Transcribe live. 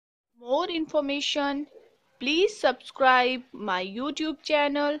more information, please subscribe my YouTube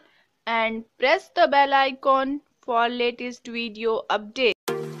channel and press the bell icon for latest video updates.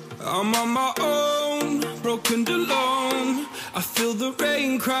 I'm on my own, broken and alone. I feel the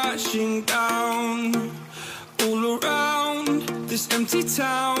rain crashing down all around this empty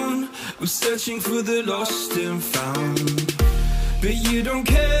town. I'm searching for the lost and found, but you don't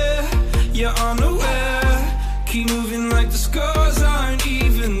care, you're unaware. Keep moving like the scars aren't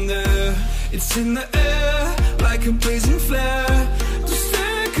even there. It's in the air like a blazing flare. Don't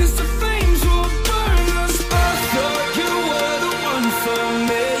stare 'cause the flames will burn us. I thought you were the one for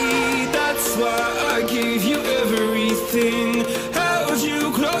me. That's why I gave you everything. Held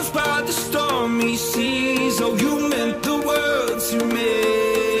you close by the stormy seas. Oh, you meant the world to me.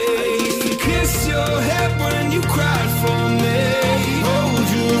 I used to kiss your head when you cried for me. Hold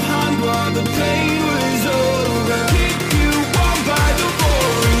your hand while the pain was over. Keep you warm by the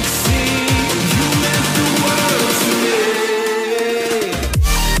roaring sea. You meant the world to me.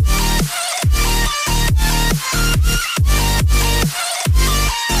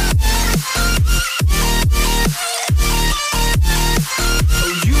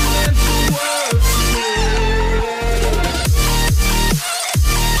 Oh, you meant the world to me.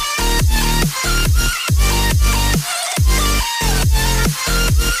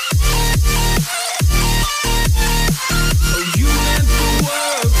 Oh, you meant the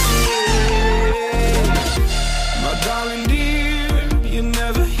world to me. My darling dear, you're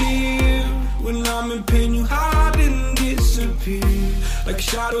never here. When I'm in pain, you hide and disappear like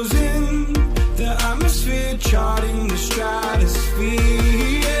shadows in